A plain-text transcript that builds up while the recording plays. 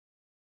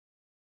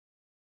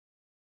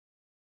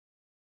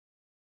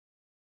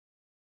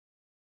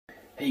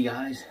Hey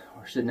guys,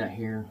 we're sitting out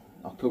here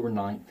October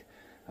 9th.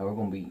 We're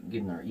going to be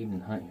getting our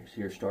evening hunt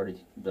here started,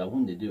 but I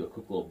wanted to do a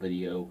quick little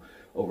video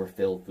over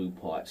failed food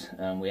plots.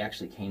 We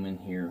actually came in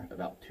here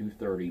about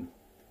 2:30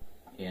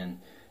 and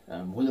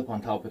went up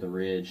on top of the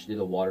ridge, did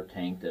a water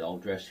tank that I'll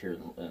address here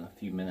in a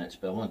few minutes,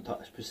 but I want to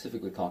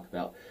specifically talk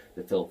about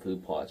the failed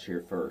food plots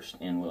here first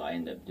and what I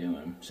end up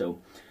doing. So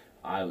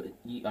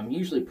I'm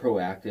usually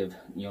proactive.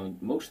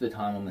 Most of the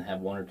time I'm going to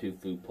have one or two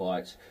food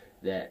plots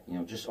that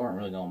just aren't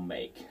really going to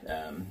make.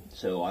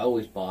 So I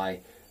always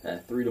buy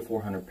 300 to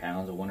 400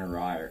 pounds of winter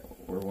rye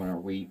or winter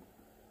wheat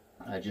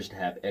just to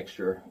have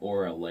extra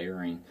or a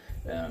layering.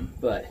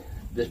 But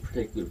this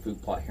particular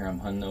food plot here I'm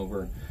hunting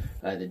over,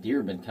 the deer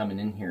have been coming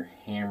in here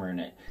hammering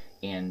it,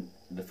 and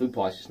the food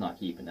plot's just not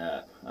keeping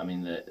up. I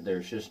mean,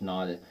 there's just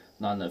not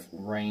enough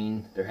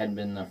rain. There hadn't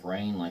been enough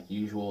rain like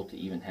usual to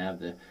even have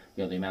the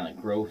the amount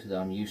of growth that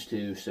I'm used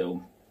to.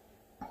 So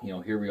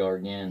here we are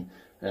again.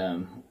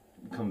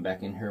 Coming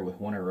back in here with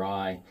winter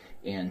rye,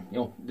 and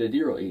the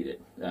deer will eat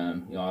it.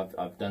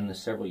 I've done this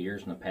several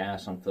years in the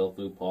past on failed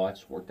food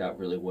plots, worked out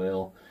really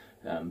well.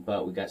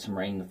 But we got some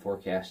rain in the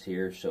forecast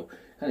here, so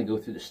kind of go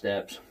through the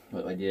steps.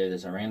 What I did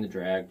is I ran the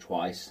drag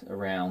twice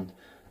around,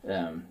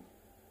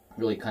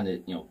 really kind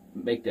of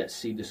make that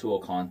seed to soil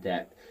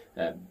contact,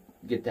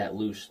 get that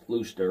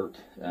loose dirt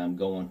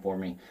going for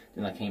me.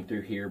 Then I came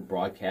through here,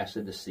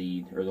 broadcasted the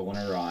seed or the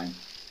winter rye.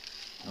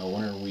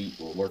 Winter wheat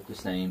will work the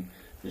same,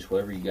 just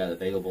whatever you got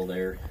available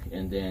there.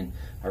 And then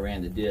I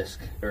ran the disc,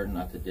 or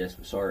not the disc,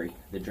 but sorry,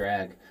 the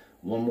drag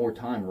one more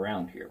time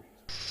around here.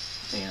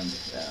 And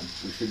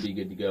we should be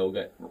good to go. We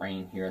got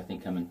rain here, I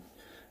think, coming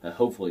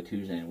hopefully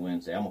Tuesday and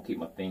Wednesday. I'm going to keep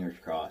my fingers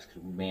crossed,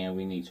 because, man,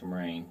 we need some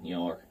rain,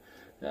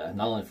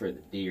 not only for the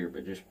deer,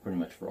 but just pretty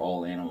much for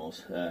all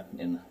animals.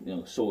 And,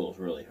 the soil's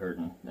really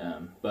hurting.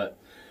 But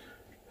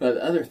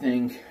the other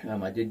thing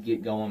I did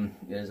get going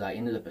is I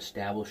ended up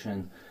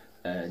establishing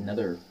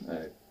another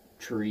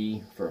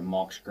tree for a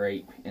mock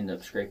scrape. Ended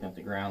up scraping up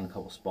the ground a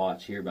couple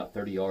spots here about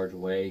 30 yards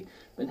away.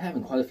 Been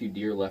having quite a few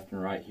deer left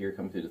and right here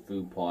coming through the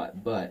food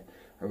plot, but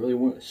I really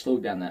want to slow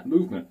down that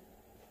movement.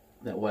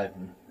 That way I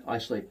can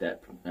isolate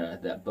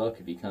that buck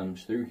if he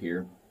comes through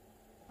here,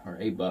 or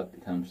a buck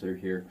that comes through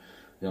here,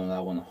 that I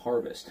want to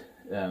harvest.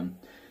 And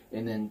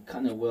then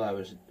kind of what I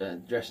was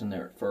addressing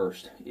there at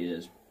first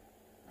is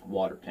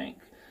water tank.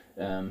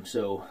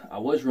 So I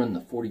was running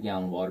the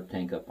 40-gallon water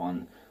tank up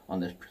on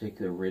this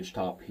particular ridge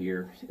top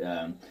here,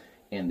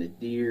 and the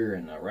deer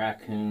and the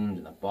raccoons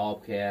and the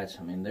bobcats,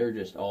 I mean, they're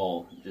just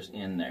all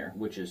in there,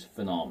 which is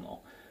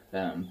phenomenal.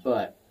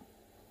 But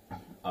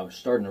I was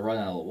starting to run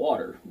out of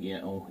water,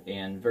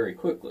 and very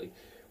quickly.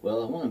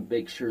 Well, I want to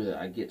make sure that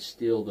I get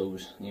still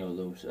those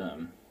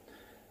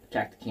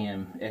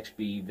Tacticam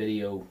XB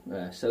video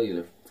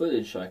cellular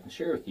footage so I can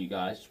share with you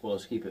guys, as well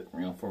as keep it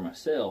for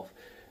myself.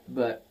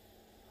 But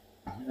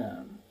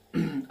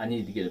I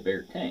needed to get a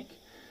bigger tank.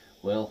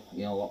 Well,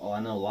 I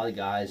know a lot of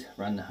guys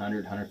run the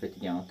 100, 150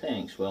 gallon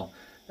tanks. Well,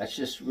 that's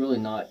just really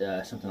not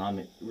something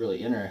I'm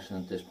really interested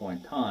in at this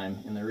point in time.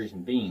 And the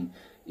reason being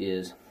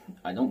is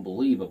I don't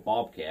believe a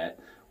bobcat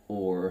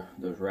or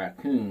those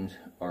raccoons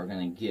are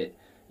going to get,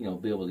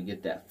 be able to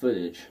get that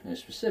footage. And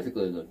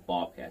specifically the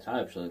bobcats. I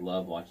absolutely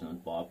love watching those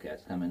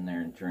bobcats come in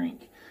there and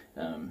drink.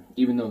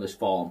 Even though this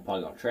fall I'm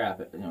probably going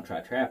to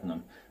try trapping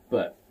them.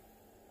 But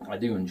I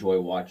do enjoy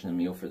watching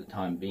them, for the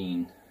time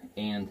being.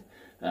 And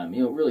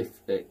really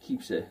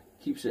keeps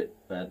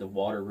the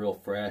water real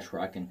fresh,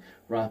 where I can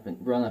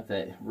run up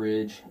that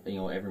ridge,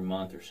 every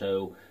month or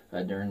so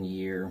during the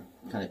year,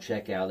 kind of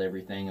check out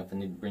everything. If I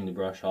need to bring the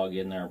brush hog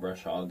in there,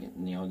 brush hog,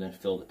 then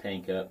fill the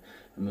tank up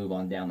and move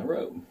on down the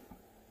road.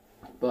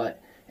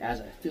 But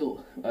as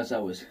I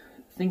was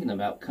thinking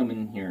about coming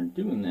in here and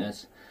doing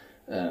this,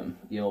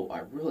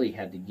 I really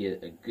had to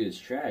get a good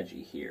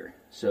strategy here.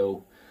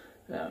 So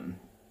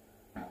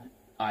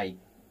I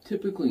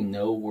typically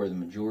know where the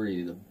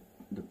majority of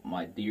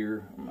my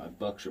deer or my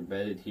bucks are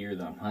bedded here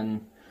that I'm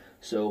hunting.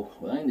 So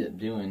what I ended up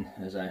doing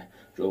is I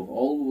drove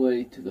all the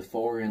way to the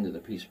far end of the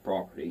piece of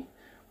property,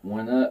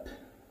 went up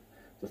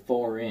the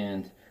far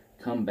end,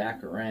 come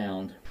back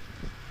around,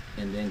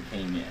 and then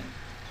came in.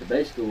 So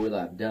basically what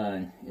I've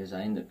done is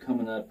I ended up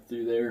coming up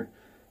through there,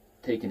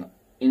 taking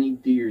any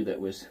deer that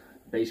was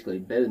basically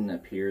bedding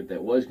up here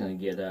that was going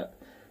to get up,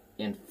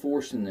 and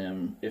forcing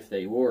them, if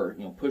they were,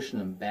 pushing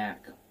them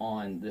back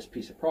on this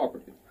piece of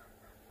property.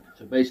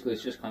 So basically,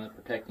 it's just kind of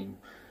protecting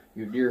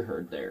your deer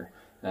herd there.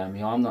 I'm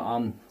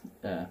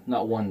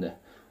not one to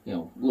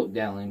look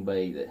down on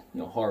anybody that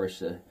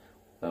harvests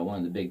one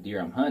of the big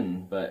deer I'm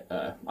hunting, but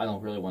I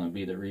don't really want to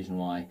be the reason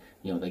why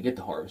they get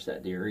to harvest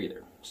that deer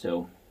either.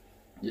 So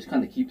just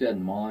kind of keep that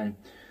in mind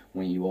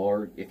when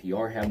if you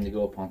are having to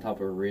go up on top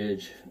of a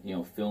ridge,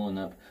 filling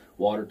up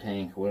water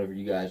tank or whatever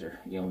you guys are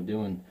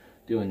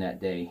doing that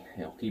day,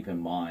 keep in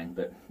mind.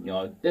 But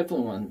I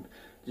definitely want to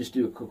just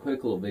do a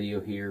quick little video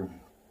here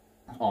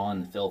on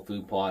the failed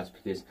food plots,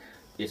 because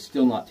it's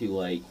still not too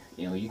late.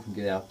 You can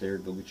get out there,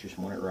 go get you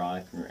some winter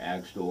rye from your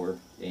ag store,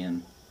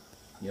 and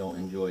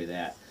enjoy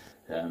that.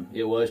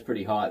 It was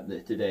pretty hot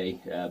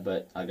today,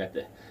 but I got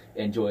to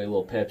enjoy a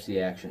little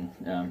Pepsi action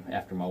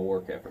after my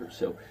work effort.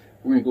 So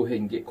we're gonna go ahead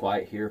and get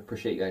quiet here.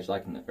 Appreciate you guys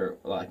liking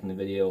the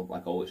video.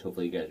 Like always,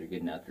 hopefully you guys are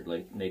getting out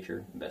there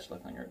nature. Best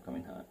luck on your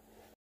upcoming hunt.